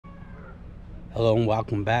Hello and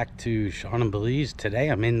welcome back to Sean and Belize. Today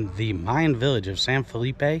I'm in the Mayan village of San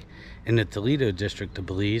Felipe in the Toledo district of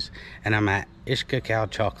Belize, and I'm at Ish Cacao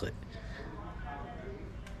Chocolate.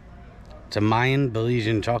 It's a Mayan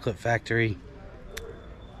Belizean chocolate factory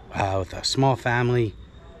with a small family.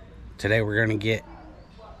 Today we're going to get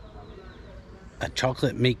a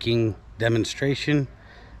chocolate making demonstration,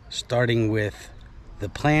 starting with the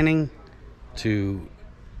planning to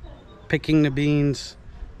picking the beans,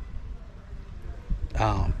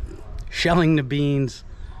 shelling the beans,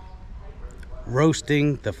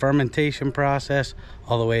 roasting, the fermentation process,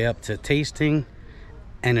 all the way up to tasting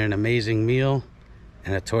and an amazing meal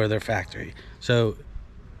and a tour of their factory. So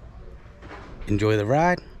enjoy the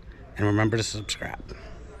ride and remember to subscribe.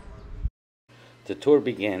 The tour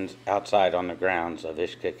begins outside on the grounds of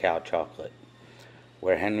Ish Cacao Chocolate,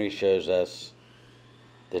 where Henry shows us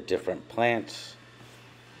the different plants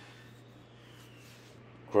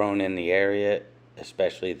grown in the area,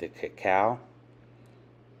 especially the cacao.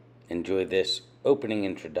 Enjoy this opening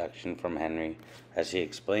introduction from Henry as he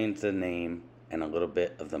explains the name and a little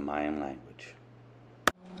bit of the Mayan language.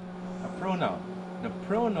 A pronoun. The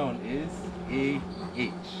pronoun is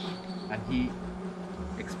AH, and he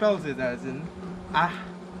expels it as in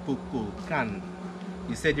Pukulkan.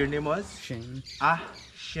 You said your name was? Shane.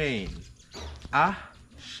 Shane.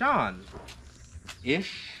 Sean.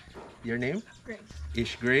 Ish. Your name? Grace.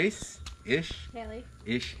 Ish Grace. Ish. Haley.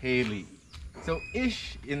 Ish Haley. So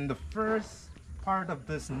Ish in the first part of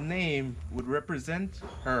this name would represent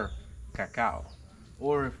her cacao.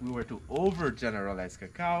 Or if we were to overgeneralize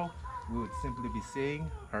cacao, we would simply be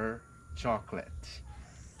saying her chocolate.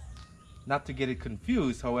 Not to get it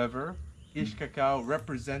confused, however, Ish Cacao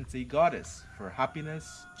represents a goddess for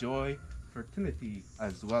happiness, joy, fertility,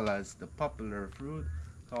 as well as the popular fruit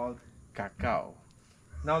called cacao.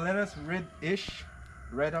 Now let us read Ish.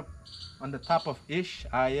 Right up on the top of Ish,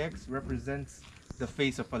 IX represents the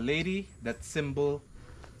face of a lady. That symbol,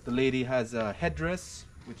 the lady has a headdress,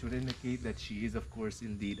 which would indicate that she is, of course,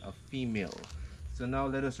 indeed a female. So now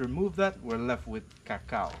let us remove that. We're left with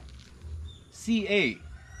cacao. CA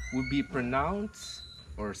would be pronounced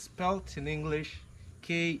or spelt in English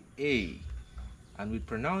KA, and we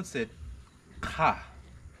pronounce it ka.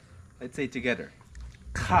 Let's say it together,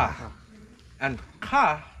 ka. And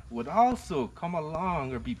ka would also come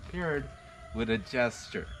along or be paired with a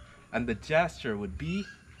gesture, and the gesture would be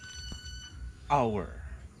our.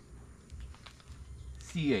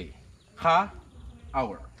 CA, ka,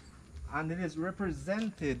 our. And it is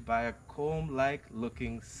represented by a comb-like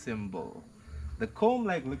looking symbol. The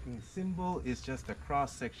comb-like looking symbol is just a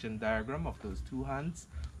cross-section diagram of those two hands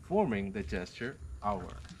forming the gesture our.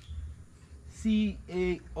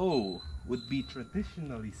 CAO would be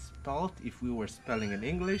traditionally spelt, if we were spelling in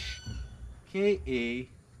English,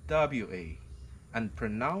 KAWA, and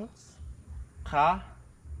pronounced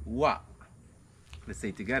Ka-wa. Let's say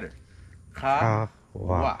it together.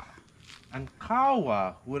 Ka-wa. And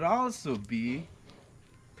Kawa would also be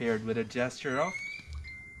paired with a gesture of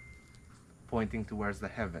pointing towards the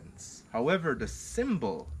heavens. However, the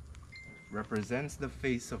symbol represents the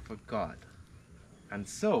face of a god. And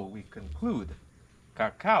so we conclude,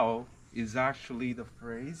 cacao is actually the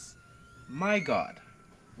phrase, my God,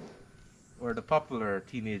 or the popular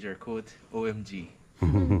teenager quote, OMG.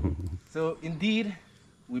 So indeed,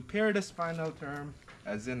 we pair this final term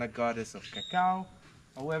as in a goddess of cacao.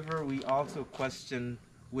 However, we also question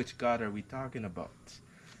which god are we talking about.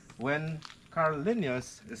 When Carl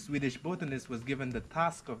Linnaeus, a Swedish botanist, was given the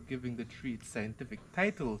task of giving the tree its scientific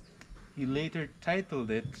title, he later titled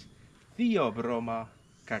it Theobroma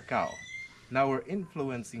cacao. Now we're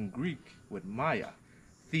influencing Greek with Maya.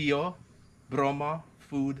 Theo, Broma,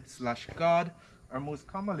 food / god, are most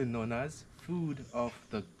commonly known as food of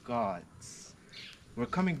the gods. We're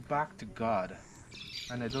coming back to God,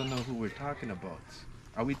 and I don't know who we're talking about.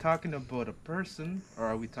 Are we talking about a person, or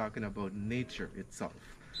are we talking about nature itself?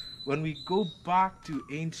 When we go back to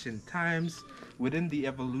ancient times, within the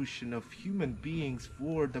evolution of human beings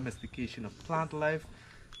for domestication of plant life,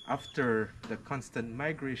 after the constant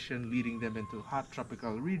migration leading them into hot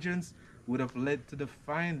tropical regions, would have led to the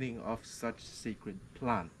finding of such sacred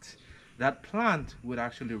plant. That plant would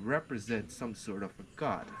actually represent some sort of a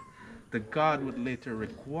god. The god would later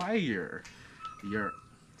require your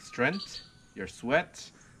strength, your sweat.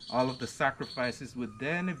 All of the sacrifices would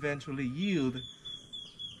then eventually yield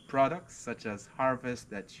products such as harvest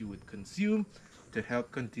that you would consume to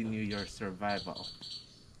help continue your survival.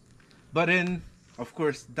 But in, of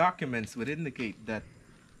course, documents would indicate that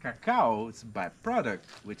cacao's byproduct,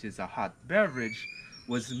 which is a hot beverage,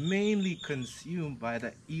 was mainly consumed by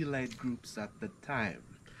the elite groups at the time.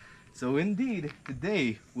 So indeed,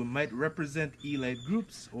 today we might represent elite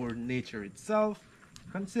groups or nature itself.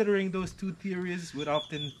 Considering those two theories would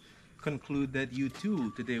often conclude that you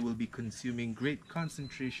too today will be consuming great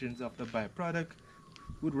concentrations of the byproduct,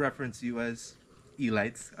 would reference you as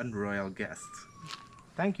elites and royal guests.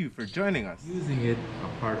 Thank you for joining us. Using it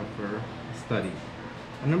a part of our study.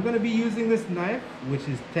 And I'm going to be using this knife, which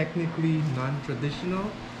is technically non-traditional.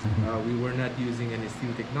 We were not using any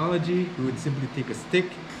steel technology. We would simply take a stick,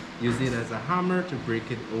 use it as a hammer to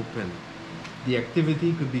break it open. The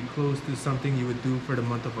activity could be close to something you would do for the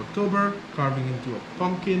month of October, carving into a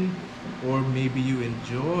pumpkin, or maybe you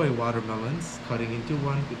enjoy watermelons. Cutting into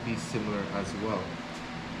one could be similar as well.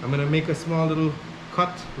 I'm going to make a small little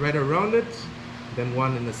cut right around it, then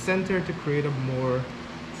one in the center to create a more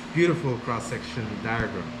beautiful cross-section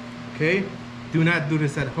diagram. Okay? Do not do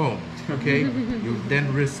this at home. Okay? You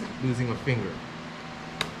then risk losing a finger.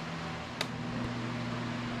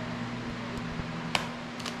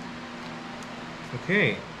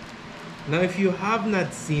 Okay. Now if you have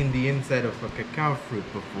not seen the inside of a cacao fruit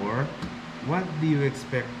before, what do you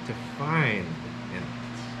expect to find in it?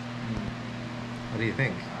 What do you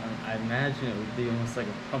think? I imagine it would be almost like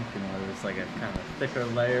a pumpkin, where it's like a kind of thicker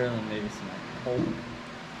layer and maybe some like pulp.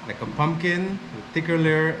 Like a pumpkin with thicker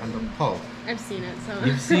layer and the pulp. I've seen it, so.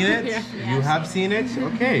 You've seen it? Yeah. You have seen it?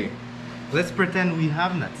 Okay. Let's pretend we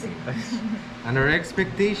have not seen it. And our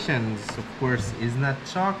expectations, of course, is not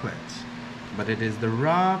chocolate, but it is the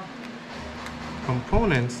raw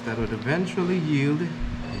components that would eventually yield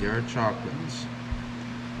your chocolate.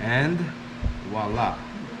 And voila.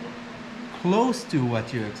 Close to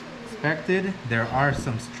what you expected, there are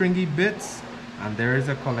some stringy bits, and there is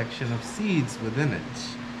a collection of seeds within it.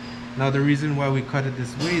 Now the reason why we cut it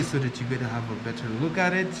this way is so that you could have a better look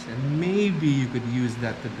at it, and maybe you could use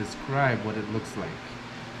that to describe what it looks like.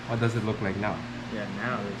 What does it look like now? Yeah,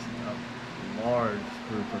 now there's a large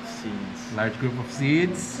group of seeds. Large group of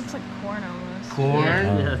seeds. Looks like corn almost. Corn.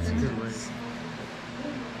 Yeah, that's a good way.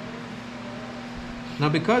 Now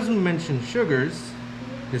because we mentioned sugars,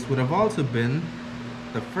 this would have also been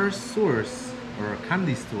the first source or a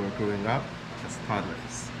candy store growing up as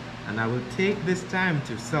toddlers. And I will take this time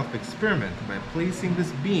to self-experiment by placing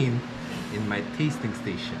this bean in my tasting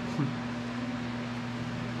station.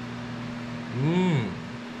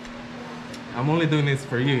 I'm only doing this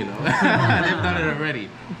for you, you know. I've done it already.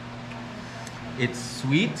 It's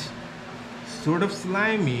sweet, sort of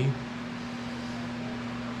slimy.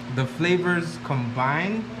 The flavors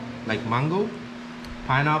combine like mango,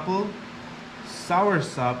 pineapple,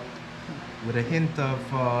 soursop with a hint of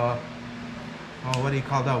what do you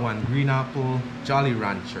call that one? Green apple Jolly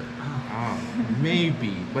Rancher.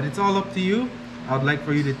 Maybe, but it's all up to you. I would like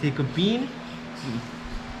for you to take a bean.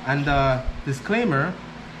 And disclaimer,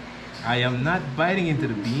 I am not biting into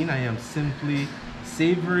the bean. I am simply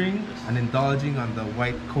savoring and indulging on the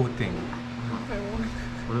white coating.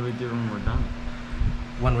 What do we do when we're done?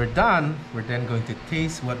 When we're done, we're then going to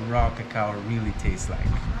taste what raw cacao really tastes like.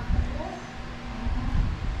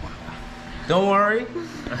 Don't worry.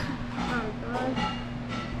 Oh god.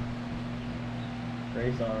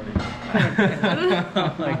 Grace already. I don't know.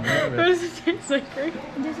 I'm like What nervous. does it taste like? Grape?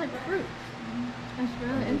 It tastes like fruit. That's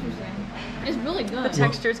really interesting. It's really good. The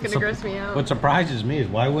texture's gonna gross me out. What surprises me is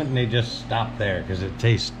why wouldn't they just stop there? Because it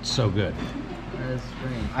tastes so good. That is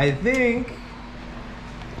strange. I think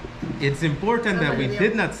it's important that we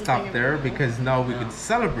did not stop there because now we could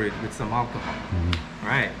celebrate with some alcohol.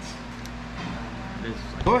 Right. It's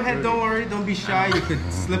like Go ahead, fruity. don't worry, don't be shy. You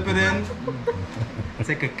could slip it in. It's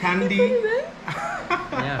like a candy.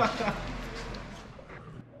 Yeah.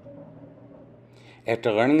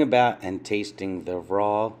 After learning about and tasting the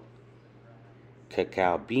raw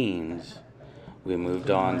cacao beans, we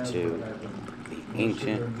moved on to the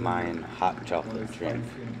ancient Mayan hot chocolate drink.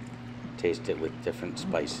 Taste it with different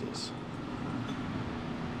spices.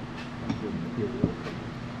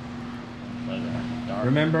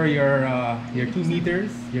 Remember your 2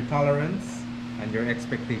 meters, your tolerance, and your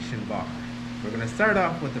expectation bar. We're gonna start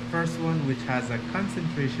off with the first one, which has a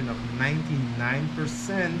concentration of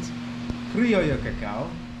 99% criollo cacao.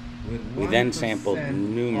 With We then 1% sampled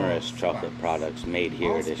numerous of chocolate spice. products made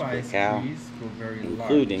here All at spice Cacao, trees grow very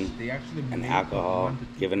including large. They actually an make up alcohol 1 to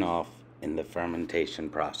 2 given off in the fermentation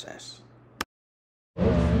process.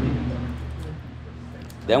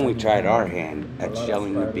 Then we tried our hand at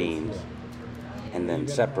shelling the beans and then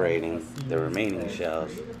separating the remaining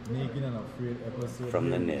shells from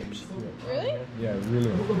the nibs. Really? Yeah,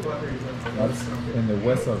 really. That's in the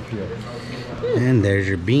west of here. And there's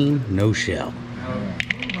your bean, no shell.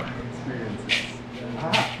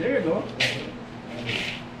 There you go.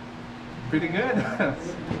 Pretty good. There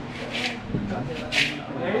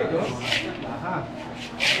you go. Aha.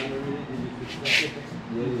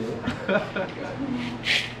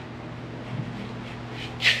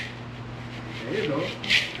 There you go.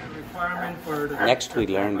 Requirement for the Next, we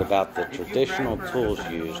learned about the traditional tools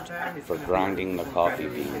used for grinding the coffee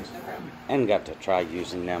beans and got to try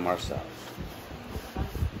using them ourselves.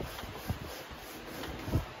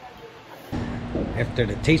 After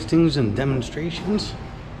the tastings and demonstrations,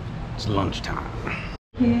 it's lunchtime.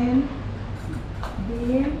 Chicken,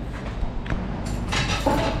 beans,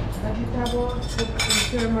 vegetables,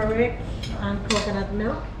 cooked in turmeric and coconut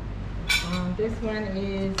milk. This one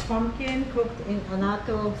is pumpkin cooked in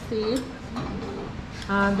annatto seed.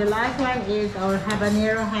 The last one is our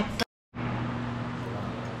habanero hot sauce.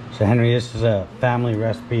 So Henry, this is a family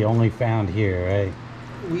recipe only found here, right?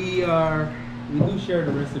 We do share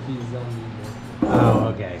the recipes on Oh,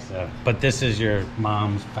 okay. So, but this is your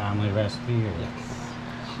mom's family recipe, or?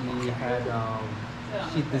 She had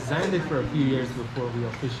she designed it for a few years before we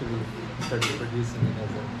officially started producing it as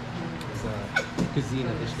a cuisine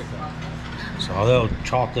at Ishkaka. So although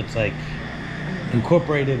chocolate's like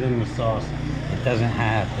incorporated in the sauce,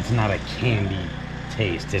 it's not a candy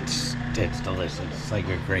taste. It's delicious. It's like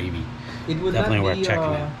a gravy. It would Definitely not worth be checking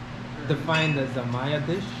out. defined as a Maya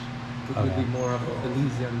dish. It would Okay. be more of a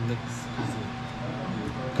Belizean mixed cuisine.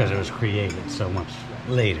 Because it was created so much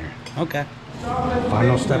later. Okay.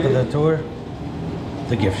 Final step of the tour,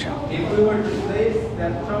 the gift shop. If we were to place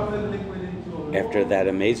that chocolate liquid into a After that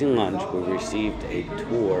amazing lunch, we received a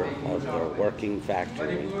tour of their working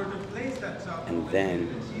factory and then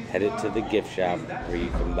headed to the gift shop where you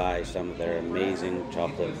can buy some of their amazing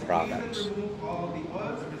chocolate products. remove all of the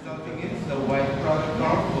oils, resulting in the white product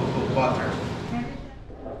of cocoa butter.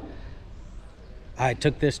 I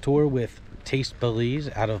took this tour with Taste Belize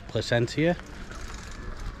out of Placencia.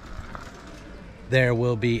 There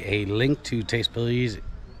will be a link to Taste Belize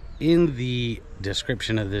in the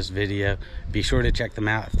description of this video. Be sure to check them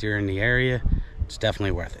out if you're in the area. It's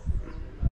definitely worth it.